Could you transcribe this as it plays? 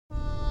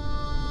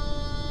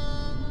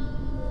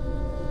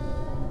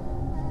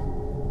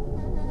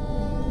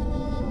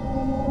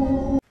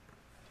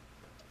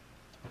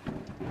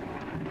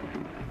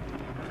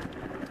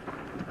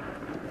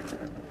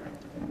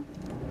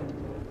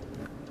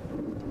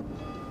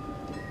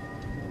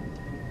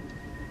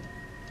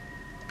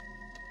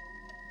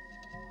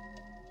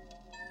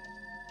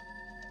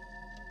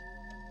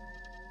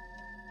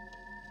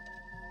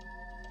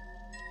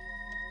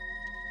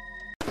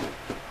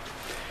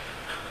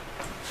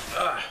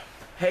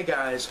Hey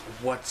guys,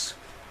 what's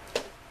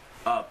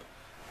up?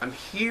 I'm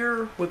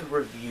here with a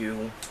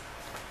review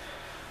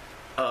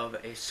of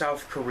a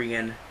South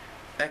Korean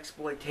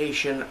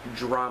exploitation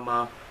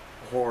drama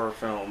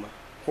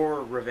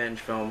horror revenge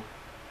film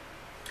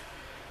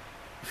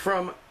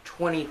from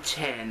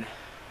 2010,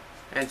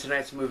 and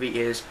tonight's movie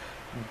is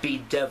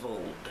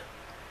Bedevilled.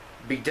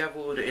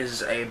 Bedevilled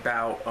is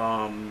about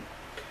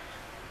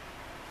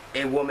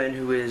a woman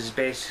who is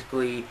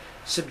basically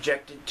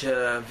subjected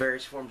to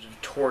various forms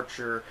of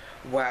torture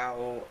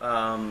while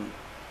on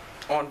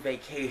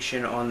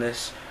vacation on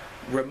this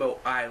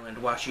remote island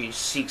while she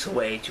seeks a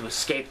way to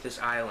escape this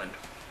island.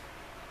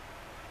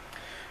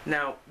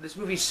 Now, this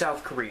movie's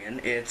South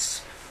Korean.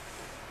 It's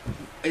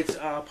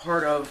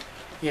part of,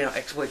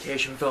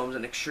 exploitation films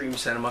and extreme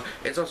cinema.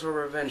 It's also a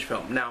revenge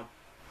film. Now,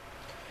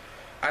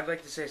 I'd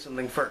like to say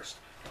something first.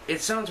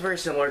 It sounds very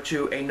similar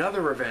to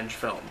another revenge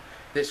film.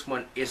 This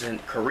one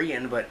isn't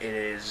Korean, but it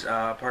is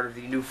part of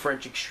the new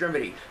French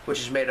extremity, which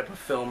is made up of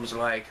films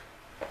like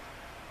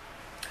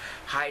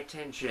High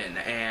Tension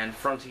and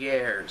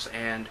Frontiers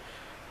and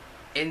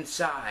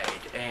Inside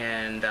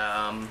and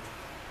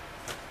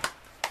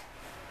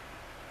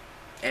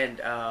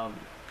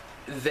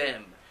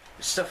Them,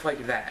 stuff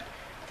like that.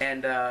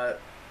 And the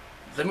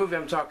movie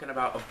I'm talking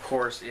about, of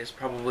course, is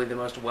probably the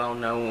most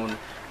well-known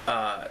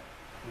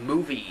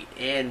movie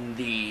in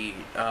the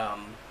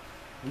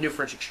new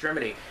French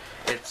extremity.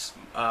 It's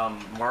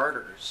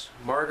Martyrs.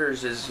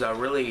 Martyrs is a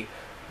really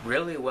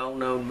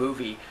well-known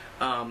movie,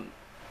 and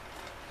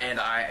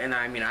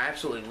I mean I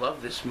absolutely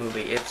love this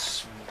movie.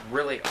 It's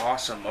really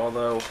awesome.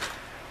 Although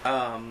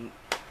I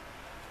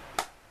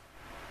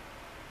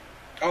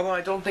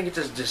don't think it's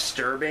as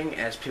disturbing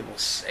as people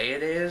say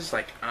it is.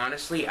 Like,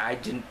 honestly, I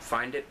didn't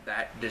find it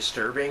that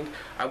disturbing.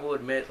 I will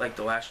admit, like,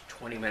 the last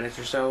 20 minutes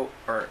or so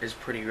is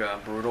pretty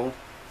brutal.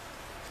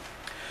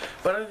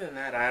 But other than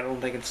that, I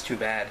don't think it's too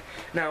bad.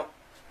 Now,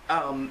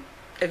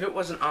 if it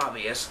wasn't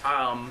obvious,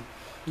 I'm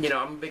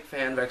a big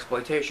fan of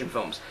exploitation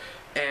films,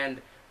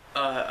 and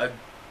a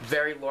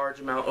very large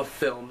amount of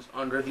films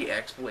under the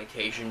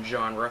exploitation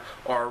genre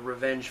are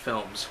revenge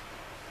films.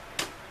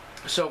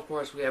 So, of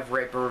course, we have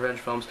rape and revenge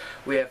films.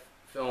 We have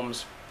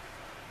films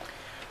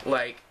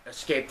like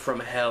Escape from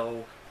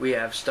Hell. We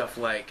have stuff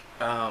like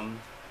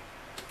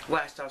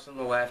Last House on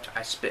the Left,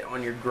 I Spit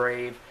on Your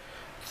Grave,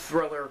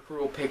 Thriller,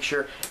 Cruel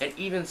Picture, and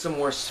even some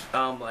more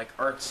like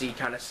artsy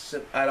kind of,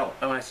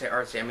 when I say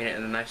artsy, I mean it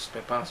in the nicest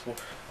way possible,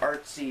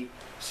 artsy,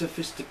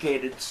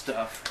 sophisticated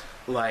stuff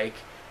like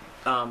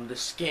The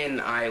Skin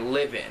I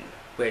Live In,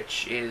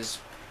 which is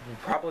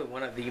probably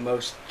one of the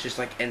most just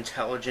like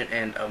intelligent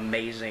and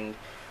amazing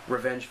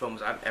revenge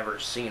films I've ever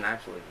seen. I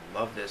absolutely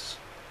love this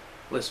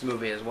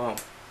movie as well.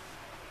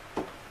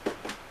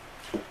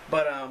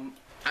 But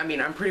I mean,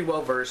 I'm pretty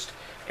well versed,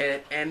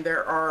 and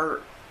there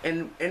are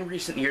in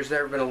recent years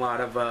there have been a lot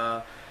of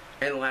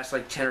in the last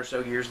like 10 or so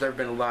years there have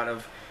been a lot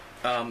of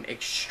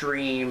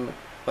extreme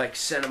like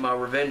cinema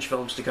revenge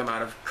films to come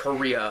out of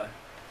Korea,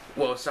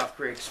 well, South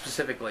Korea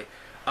specifically.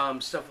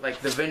 Stuff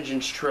like the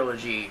Vengeance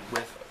trilogy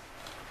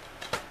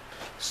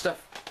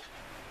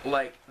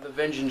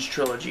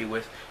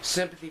with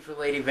Sympathy for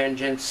Lady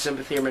Vengeance,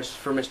 Sympathy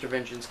for Mr.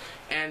 Vengeance,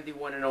 and the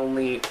one and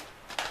only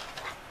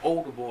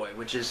Old Boy,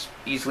 which is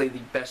easily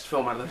the best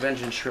film out of the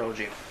Vengeance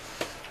trilogy.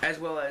 As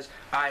well as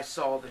I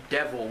Saw the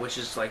Devil, which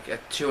is like a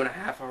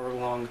 2.5-hour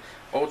long,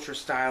 ultra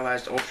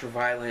stylized, ultra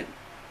violent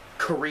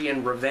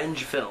Korean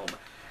revenge film.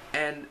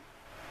 And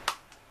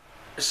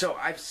so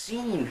I've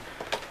seen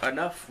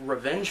enough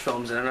revenge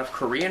films, and enough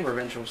Korean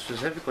revenge films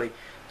specifically,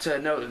 to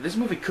know that this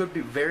movie could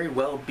very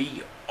well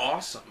be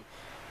awesome.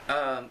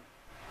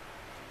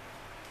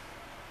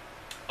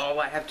 All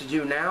I have to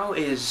do now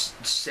is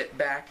sit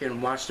back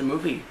and watch the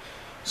movie.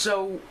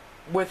 So,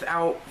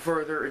 without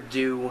further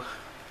ado,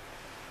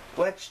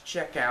 let's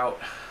check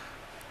out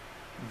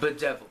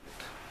Bedevilled.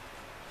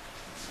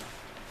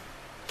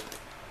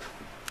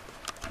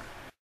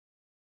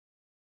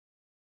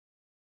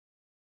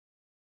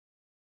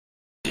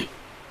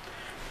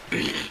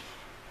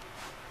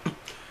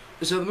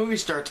 So the movie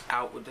starts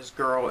out with this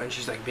girl, and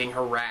she's like being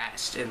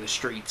harassed in the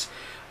streets.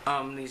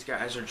 These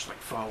guys are just like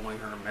following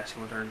her and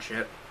messing with her and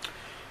shit.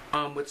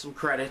 With some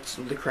credits,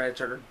 the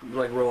credits are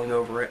like rolling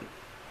over it.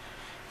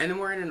 And then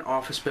we're in an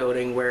office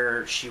building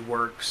where she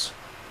works.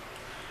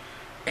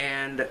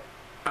 And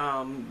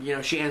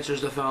she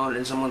answers the phone,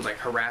 and someone's like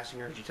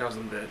harassing her. She tells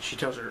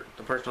her,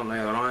 the person on the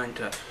other line,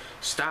 to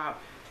stop.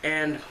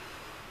 And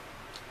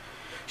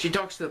she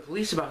talks to the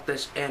police about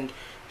this, and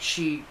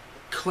she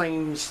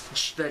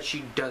claims that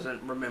she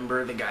doesn't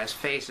remember the guys'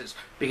 faces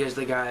because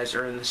the guys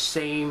are in the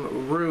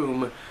same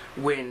room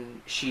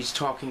when she's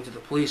talking to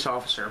the police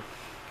officer.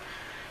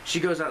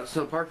 She goes out to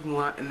the parking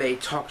lot, and they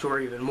talk to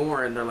her even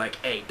more, and they're like,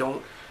 "Hey,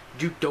 don't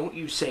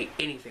you say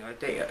anything."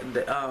 Like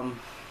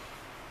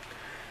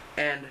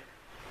and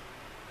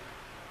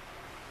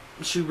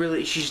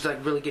she's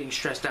like really getting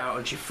stressed out,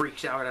 and she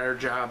freaks out at her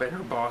job, and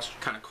her boss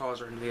kind of calls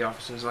her into the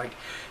office and is like,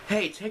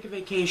 "Hey, take a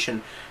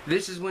vacation."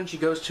 This is when she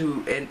goes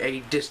to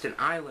a distant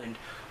island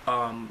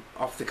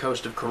off the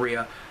coast of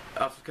Korea,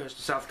 off the coast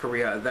of South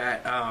Korea,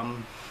 that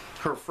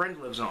her friend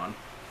lives on.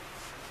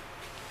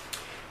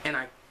 And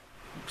I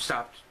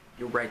stopped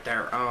right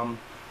there.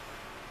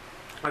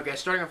 Okay,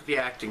 starting off with the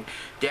acting.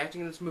 The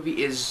acting in this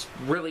movie is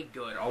really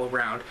good all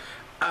around.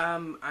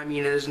 I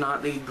mean, it is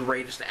not the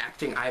greatest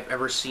acting I've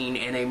ever seen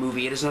in a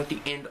movie. It is not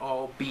the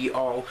end-all,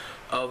 be-all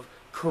of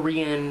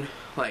Korean,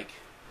 like,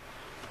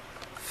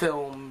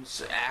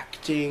 films,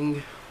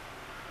 acting.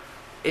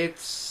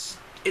 It's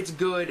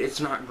good, it's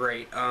not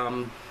great.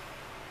 Well,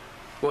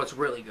 it's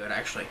really good,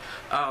 actually.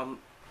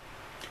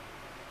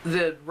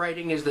 The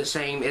writing is the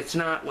same. It's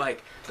not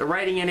like the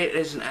writing in it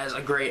isn't as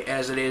great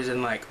as it is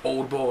in like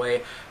Old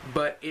Boy,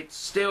 but it's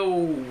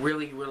still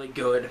really, really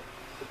good.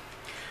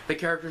 The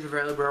characters are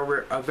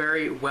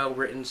very well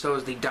written. So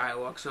is the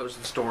dialogue. So is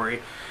the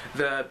story.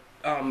 The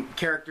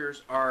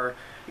characters are,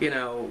 you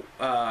know,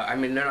 I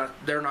mean,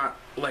 they're not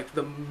like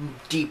the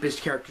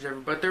deepest characters ever,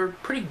 but they're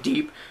pretty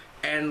deep,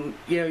 and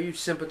you know, you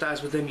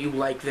sympathize with them, you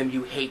like them,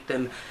 you hate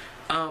them.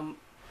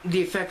 The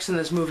effects in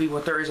this movie,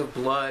 what there is of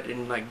blood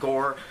and like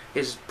gore,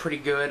 is pretty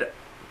good.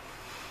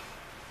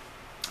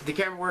 The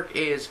camera work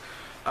is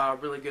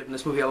really good in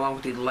this movie, along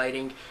with the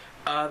lighting.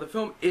 The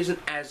film isn't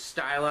as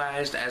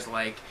stylized as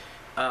like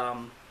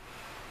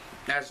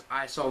as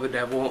I Saw the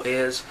Devil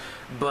is,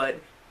 but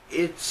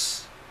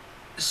it's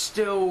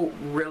still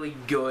really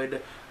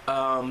good.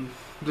 The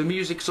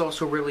music's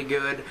also really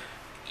good.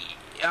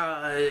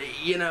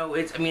 You know,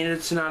 I mean,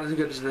 it's not as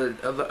good as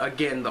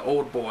again, the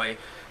Old Boy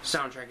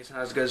soundtrack. It's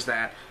not as good as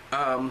that.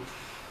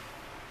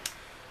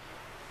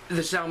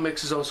 The sound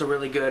mix is also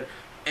really good,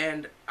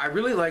 and I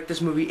really like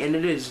this movie, and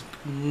it is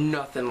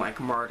nothing like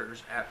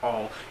Martyrs at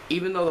all.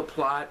 Even though the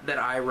plot that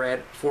I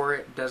read for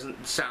it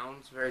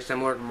sounds very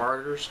similar to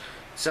Martyrs,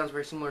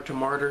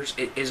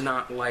 it is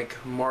not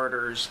like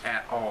Martyrs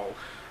at all,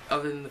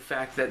 other than the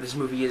fact that this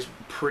movie is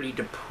pretty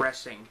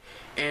depressing.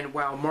 And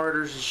while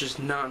Martyrs is just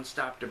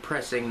non-stop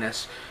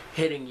depressingness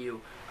hitting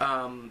you,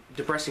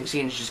 depressing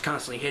scenes just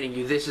constantly hitting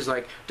you, this is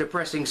like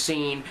depressing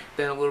scene,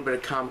 then a little bit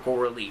of comical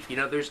relief. You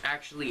know, there's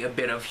actually a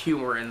bit of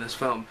humor in this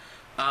film.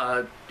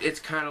 It's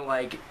kind of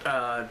like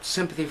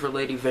Sympathy for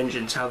Lady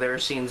Vengeance, how there are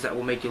scenes that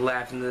will make you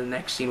laugh and then the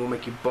next scene will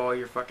make you bawl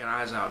your fucking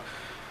eyes out.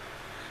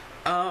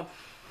 I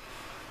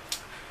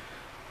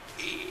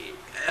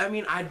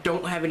mean, I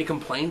don't have any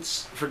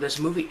complaints for this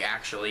movie,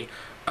 actually.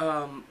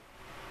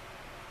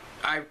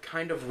 I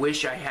kind of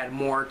wish I had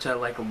more to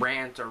like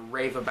rant or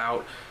rave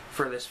about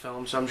for this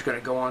film, so I'm just going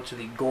to go on to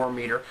the gore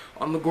meter.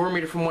 On the gore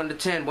meter from 1 to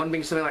 10, 1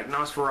 being something like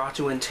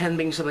Nosferatu and 10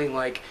 being something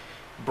like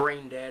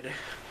Brain Dead,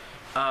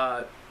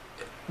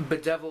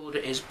 Bedevilled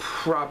is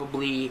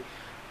probably,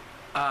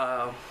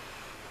 I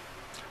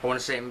want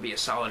to say maybe a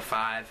solid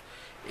 5.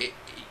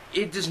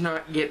 It does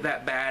not get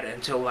that bad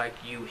until like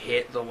you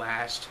hit the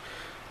last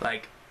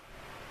like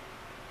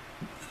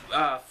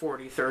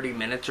 40-30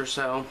 minutes or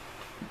so.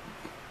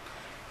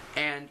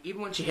 And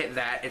even once you hit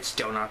that, it's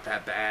still not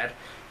that bad.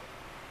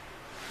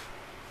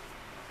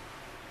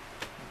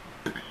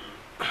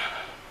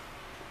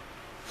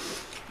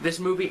 This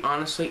movie,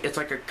 honestly, it's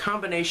like a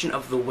combination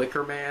of The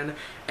Wicker Man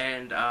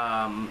and,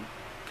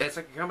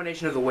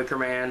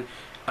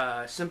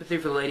 Sympathy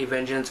for Lady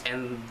Vengeance,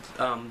 and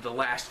The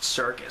Last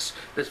Circus.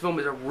 This film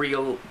is a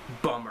real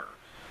bummer.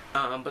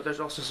 But there's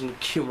also some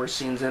humorous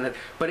scenes in it.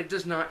 But it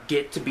does not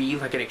get to be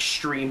like an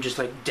extreme, just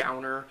like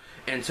downer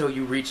until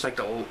you reach like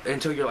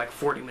until you're like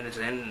 40 minutes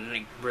in, and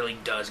it really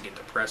does get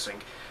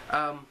depressing.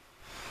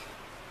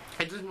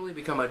 It doesn't really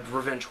become a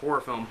revenge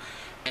horror film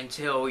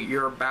until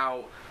you're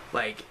about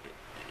like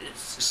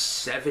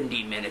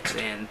 70 minutes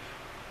in.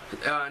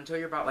 Until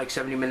you're about like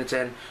 70 minutes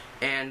in,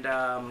 and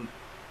I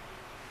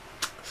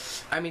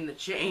mean, the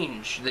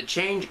change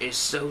is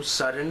so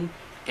sudden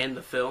in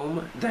the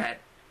film that,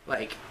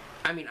 like,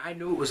 I mean, I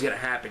knew it was gonna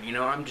happen, you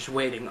know, I'm just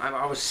waiting.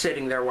 I was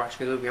sitting there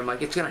watching the movie, I'm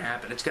like, it's gonna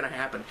happen,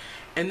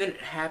 and then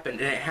it happened,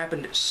 and it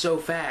happened so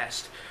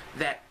fast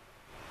that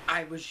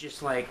I was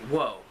just like,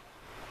 whoa.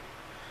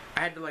 I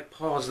had to, like,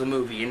 pause the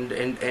movie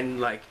and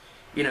like,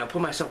 you know,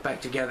 put myself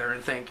back together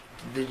and think,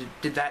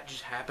 did that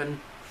just happen?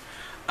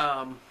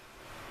 And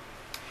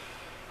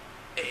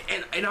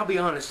I'll be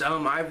honest,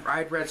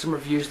 I'd read some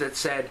reviews that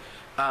said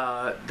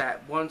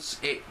that once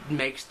it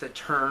makes the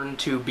turn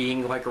to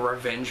being like a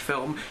revenge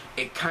film,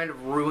 it kind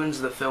of ruins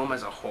the film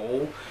as a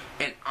whole.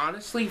 And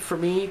honestly, for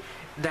me,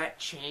 that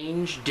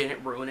change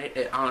didn't ruin it.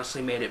 It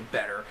honestly made it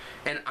better.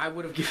 And I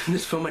would have given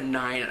this film a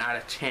 9 out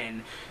of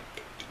 10.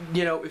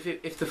 You know,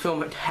 if the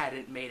film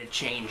hadn't made a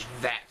change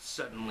that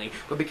suddenly.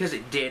 But because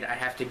it did, I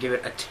have to give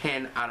it a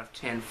 10 out of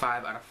 10,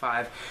 5 out of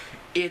 5.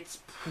 It's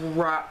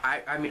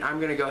I mean, I'm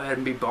going to go ahead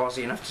and be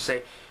ballsy enough to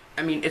say,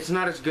 I mean, it's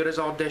not as good as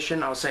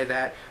Audition, I'll say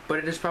that, but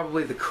it is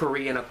probably the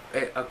Korean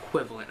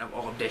equivalent of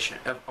Audition.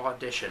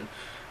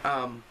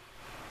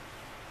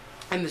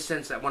 In the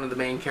sense that one of the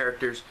main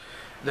characters,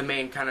 the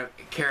main kind of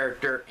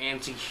character,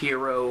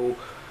 anti-hero,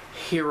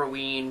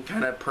 heroine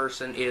kind of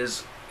person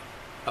is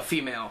a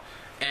female.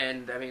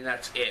 And, I mean,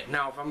 that's it.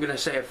 Now, if I'm going to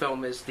say a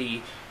film is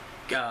the,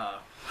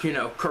 you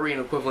know, Korean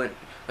equivalent,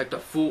 like the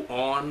full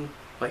on,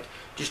 like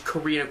just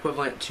Korean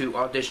equivalent to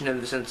Audition in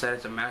the sense that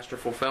it's a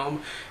masterful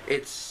film,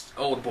 it's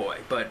Old Boy,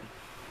 but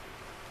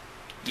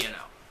you know.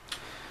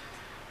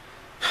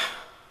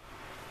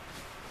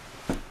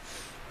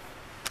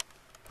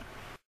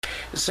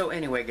 So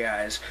anyway,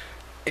 guys,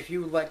 if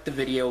you liked the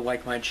video,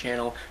 like my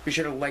channel, be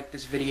sure to like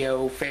this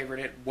video, favorite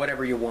it,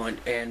 whatever you want,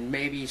 and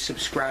maybe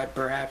subscribe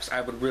perhaps.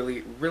 I would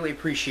really, really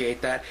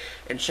appreciate that.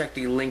 And check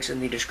the links in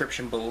the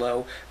description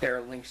below. There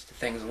are links to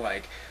things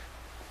like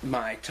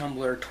my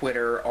Tumblr,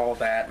 Twitter, all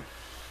that,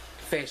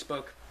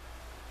 Facebook.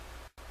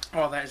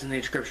 All that is in the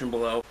description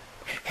below.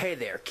 Hey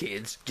there,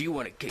 kids. Do you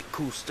want to get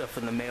cool stuff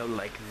in the mail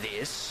like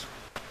this?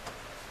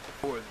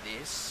 Or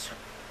this?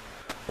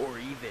 Or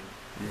even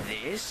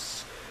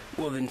this?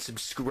 Well then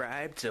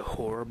subscribe to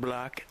Horror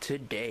Block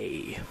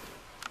today.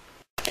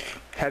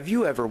 Have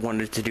you ever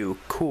wanted to do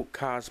cool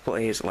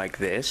cosplays like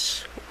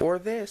this?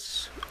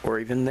 Or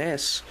even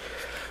this?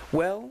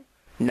 Well,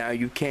 now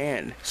you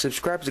can.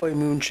 Subscribe to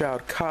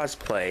Moonchild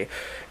Cosplay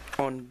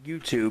on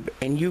YouTube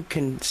and you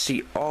can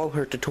see all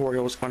her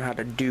tutorials on how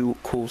to do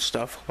cool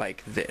stuff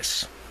like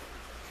this.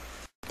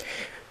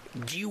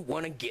 Do you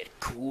want to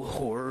get cool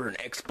horror and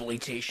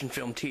exploitation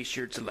film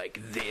t-shirts like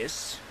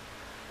this?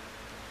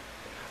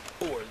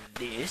 Or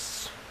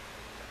this?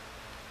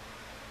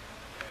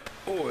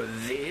 Or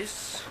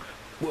this?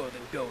 Well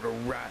then go to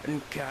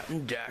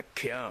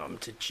RottenCotton.com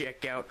to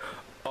check out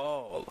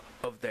all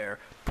of their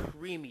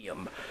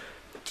premium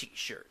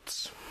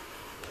t-shirts.